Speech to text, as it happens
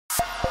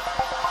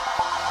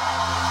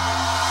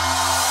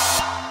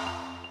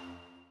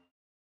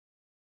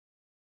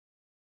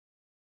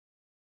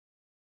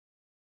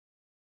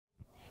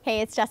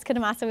Hey, it's Jessica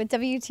DeMassa with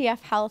WTF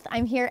Health.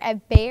 I'm here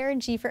at Bayer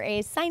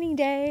G4A's signing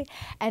day,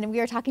 and we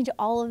are talking to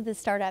all of the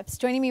startups.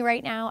 Joining me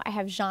right now, I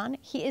have Jean.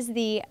 He is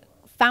the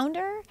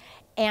founder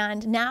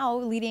and now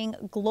leading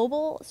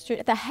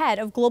the head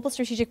of global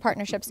strategic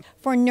partnerships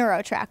for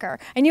NeuroTracker.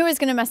 I knew I was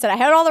going to mess it up. I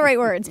had all the right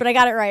words, but I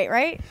got it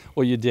right?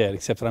 Well, you did,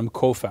 except that I'm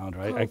co-founder.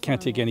 I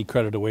can't take any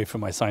credit away from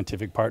my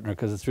scientific partner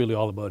because it's really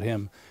all about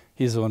him.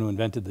 He's the one who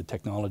invented the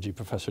technology,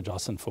 Professor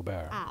Jocelyn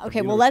Faubert.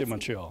 Okay. Well,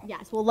 Montreal.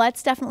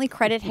 let's definitely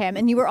credit him.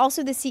 And you were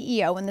also the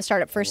CEO when the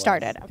startup first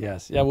started. Okay.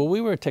 Yes. Yeah. Well, we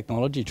were a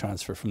technology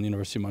transfer from the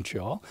University of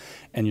Montreal,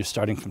 and you're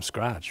starting from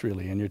scratch,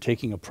 really, and you're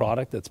taking a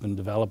product that's been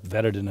developed,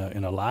 vetted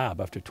in a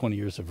lab after 20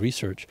 years of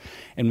research,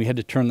 and we had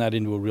to turn that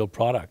into a real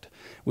product,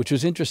 which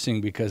was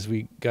interesting because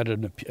we got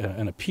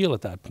an appeal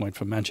at that point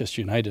from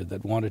Manchester United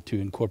that wanted to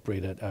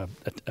incorporate a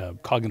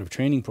cognitive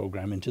training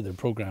program into their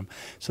program.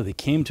 So they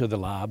came to the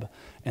lab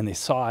and they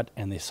saw it,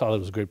 and they saw that it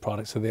was a great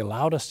product. So they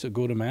allowed us to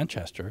go to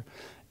Manchester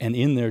and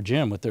in their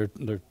gym with their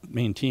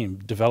main team,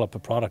 develop a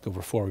product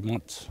over 4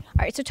 months. All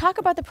right, so talk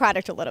about the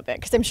product a little bit,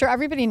 because I'm sure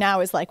everybody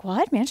now is like,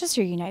 what,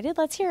 Manchester United?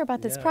 Let's hear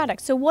about this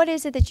product. So what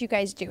is it that you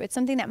guys do? It's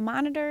something that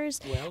monitors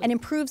and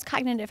improves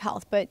cognitive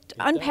health, but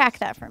unpack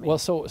that for me. Well,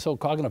 so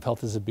cognitive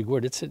health is a big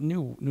word. It's a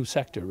new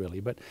sector, really,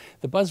 but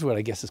the buzzword,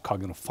 I guess, is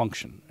cognitive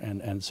function.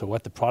 And so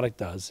what the product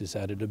does is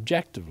that it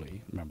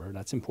objectively, remember,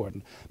 that's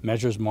important,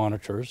 measures,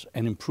 monitors,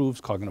 and improves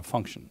cognitive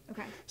function.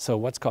 Okay. So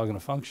what's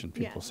cognitive function?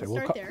 People say,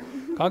 well,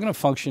 cognitive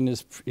function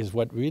is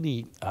what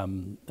really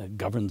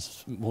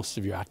governs most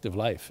of your active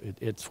life.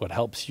 It's what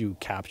helps you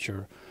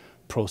capture,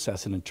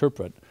 process, and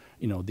interpret,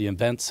 the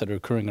events that are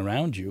occurring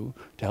around you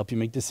to help you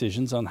make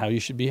decisions on how you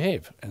should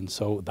behave. And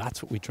so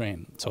that's what we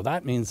train. So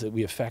that means that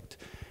we affect,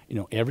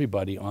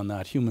 everybody on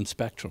that human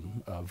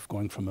spectrum of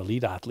going from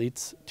elite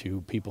athletes to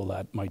people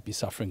that might be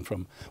suffering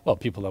from,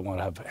 people that want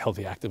to have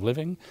healthy, active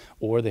living,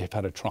 or they've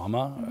had a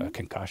trauma, a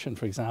concussion,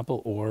 for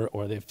example,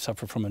 or they've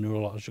suffered from a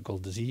neurological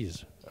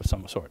disease of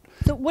some sort.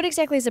 So what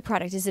exactly is the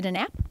product? Is it an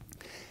app?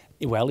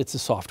 Well, it's a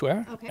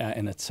software,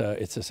 and it's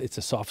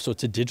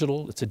a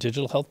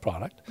digital health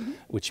product,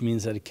 which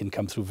means that it can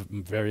come through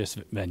various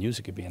venues.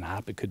 It could be an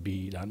app. It could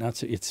be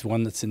it's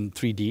one that's in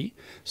 3D.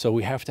 So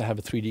we have to have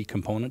a 3D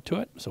component to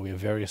it. So we have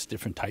various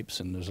different types,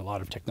 and there's a lot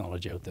of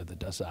technology out there that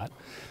does that.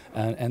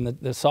 And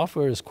the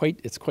software is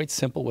quite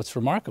simple. What's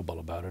remarkable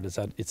about it is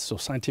that it's so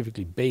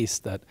scientifically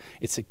based that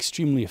it's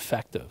extremely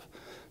effective.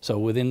 So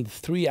within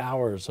 3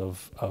 hours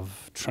of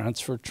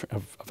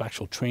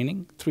actual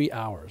training, 3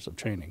 hours of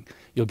training,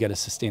 you'll get a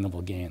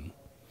sustainable gain.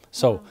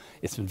 So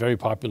it's been very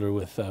popular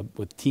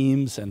with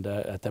teams and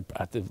at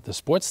the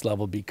sports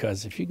level,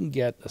 because if you can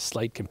get a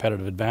slight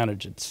competitive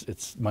advantage,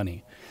 it's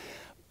money.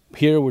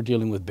 Here we're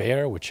dealing with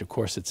Bayer, which of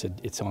course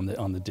it's on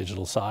the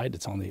digital side,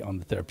 it's on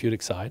the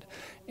therapeutic side,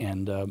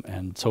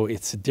 and so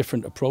it's a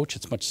different approach.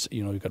 It's much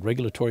you've got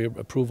regulatory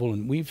approval,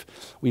 and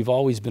we've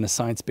always been a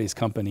science-based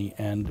company,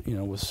 and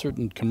with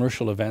certain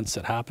commercial events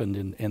that happened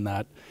in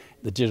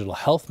the digital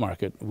health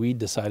market, we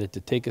decided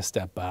to take a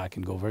step back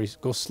and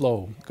go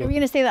slow. Are we going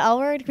to say the L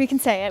word? We can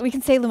say it. We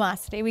can say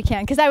Lumosity. We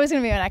can, because that was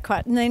going to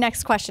be my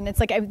next question. It's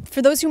like,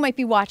 for those who might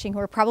be watching, who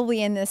are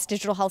probably in this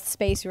digital health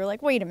space, who are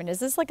like, wait a minute, is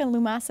this like a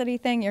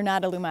Lumosity thing? You're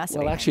not a Lumosity.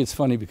 Well, actually, it's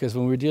funny, because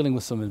when we were dealing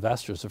with some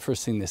investors, the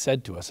first thing they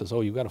said to us is,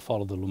 you've got to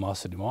follow the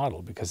Lumosity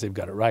model because they've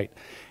got it right.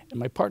 And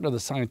my partner, the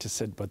scientist,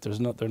 said, but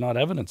they're not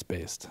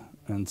evidence-based.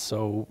 And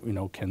so,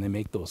 can they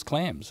make those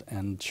claims?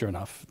 And sure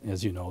enough,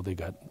 as you know, they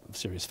got a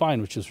serious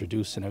fine, which was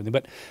reduced and everything.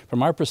 But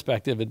from our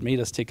perspective, it made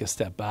us take a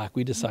step back.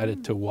 We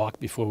decided to walk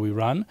before we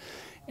run.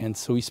 And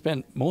so we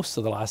spent most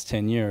of the last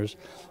 10 years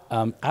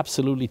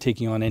absolutely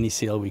taking on any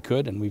sale we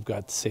could, and we've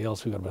got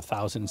sales. We've got about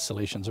 1,000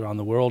 installations around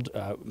the world.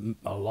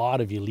 A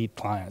lot of elite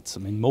clients. I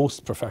mean,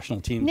 most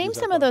professional teams. Name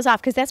some of those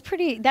off, because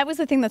that was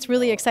the thing that's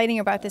really exciting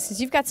about this,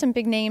 is you've got some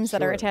big names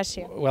that are attached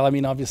to you. Well, I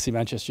mean, obviously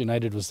Manchester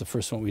United was the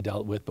first one we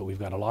dealt with, but we've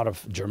got a lot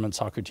of German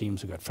soccer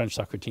teams. We've got French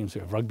soccer teams.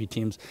 We have rugby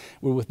teams.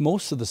 We're with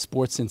most of the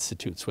sports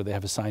institutes where they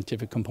have a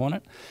scientific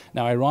component.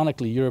 Now,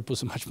 ironically, Europe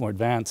was much more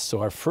advanced.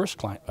 So our first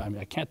client, I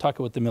mean, I can't talk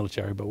about the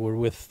military, but we're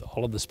with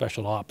all of the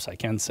special ops, I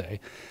can say,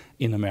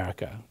 in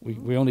America.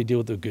 We only deal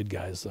with the good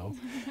guys, though,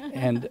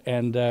 and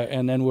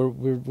then we're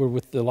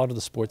with a lot of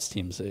the sports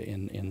teams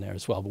in there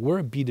as well. But we're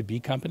a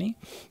B2B company,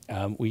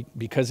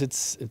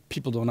 because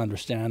people don't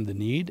understand the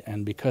need,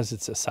 and because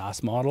it's a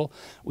SaaS model,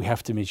 we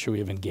have to make sure we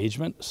have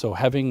engagement. So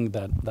having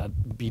that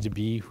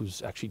B2B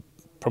who's actually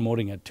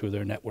promoting it to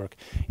their network,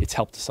 it's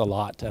helped us a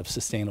lot to have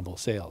sustainable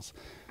sales.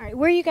 All right,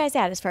 where are you guys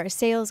at as far as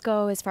sales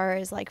go? As far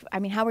as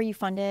how are you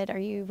funded? Are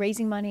you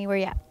raising money? Where are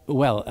you at?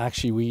 Well,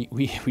 actually,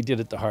 we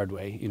did it the hard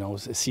way.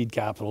 Seed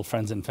capital,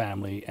 friends and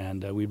family,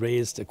 and we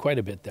raised quite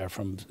a bit there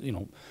from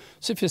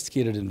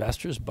sophisticated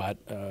investors, but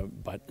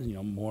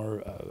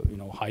more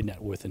high net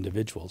worth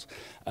individuals.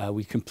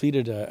 We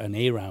completed an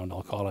A round,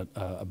 I'll call it,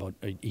 about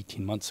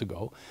 18 months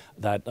ago.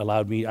 That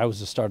allowed me. I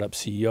was a startup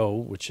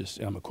CEO,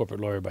 I'm a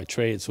corporate lawyer by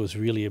trade, so it was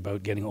really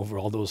about getting over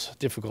all those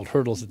difficult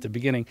hurdles at the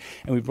beginning,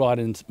 and we brought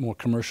in more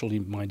commercial commercially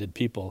minded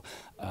people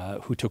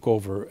who took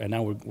over, and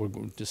now we're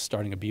just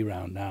starting a B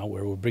round now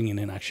where we're bringing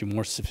in actually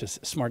more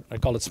smart, I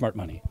call it smart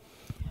money.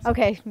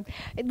 Okay,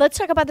 let's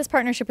talk about this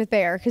partnership with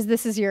Bayer, because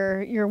this is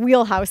your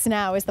wheelhouse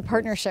now, is the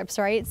partnerships,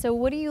 right? So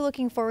what are you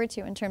looking forward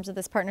to in terms of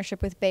this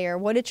partnership with Bayer?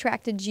 What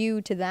attracted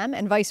you to them,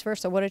 and vice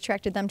versa? What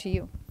attracted them to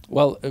you?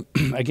 Well,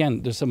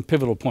 again, there's some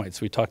pivotal points.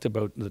 We talked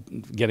about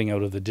getting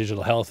out of the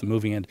digital health and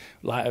moving in.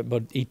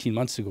 About 18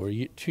 months ago, or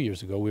 2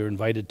 years ago, we were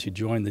invited to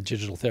join the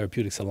Digital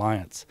Therapeutics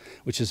Alliance,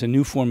 which is a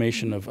new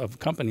formation of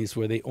companies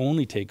where they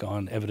only take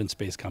on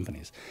evidence-based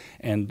companies.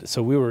 And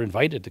so we were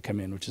invited to come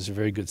in, which is a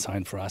very good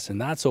sign for us.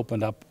 And that's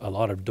opened up a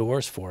lot of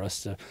doors for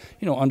us to,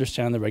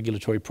 understand the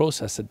regulatory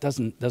process that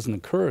doesn't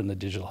occur in the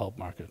digital health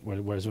market.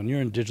 Whereas when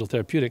you're in digital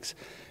therapeutics,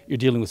 you're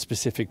dealing with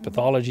specific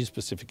pathologies,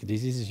 specific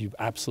diseases. You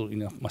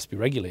absolutely must be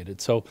regulated.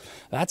 So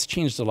that's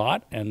changed a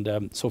lot.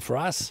 And so for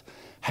us,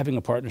 having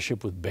a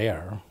partnership with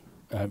Bayer,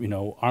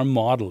 our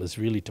model is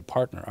really to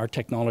partner. Our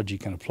technology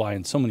can apply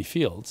in so many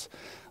fields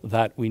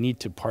that we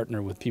need to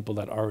partner with people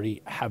that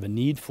already have a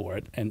need for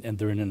it, and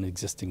they're in an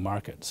existing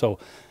market. So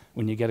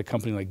when you get a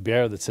company like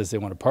Bayer that says they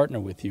want to partner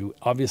with you,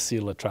 obviously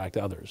it'll attract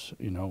others.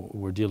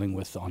 We're dealing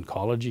with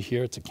oncology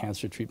here. It's a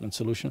cancer treatment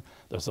solution.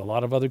 There's a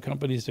lot of other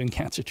companies doing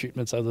cancer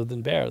treatments other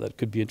than Bayer that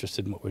could be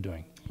interested in what we're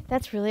doing.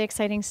 That's really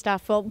exciting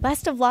stuff. Well,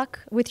 best of luck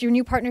with your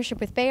new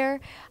partnership with Bayer.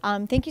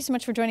 Thank you so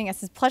much for joining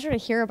us. It's a pleasure to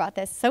hear about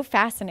this. So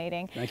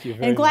fascinating. Thank you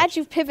very much. And glad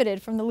you've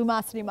pivoted from the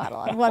Lumosity model.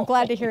 I'm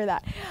glad to hear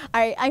that.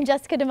 All right, I'm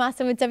Jessica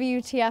DeMassa with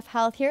WTF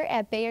Health here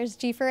at Bayer's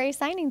G4A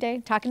signing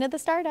day, talking to the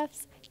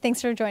startups.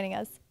 Thanks for joining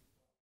us.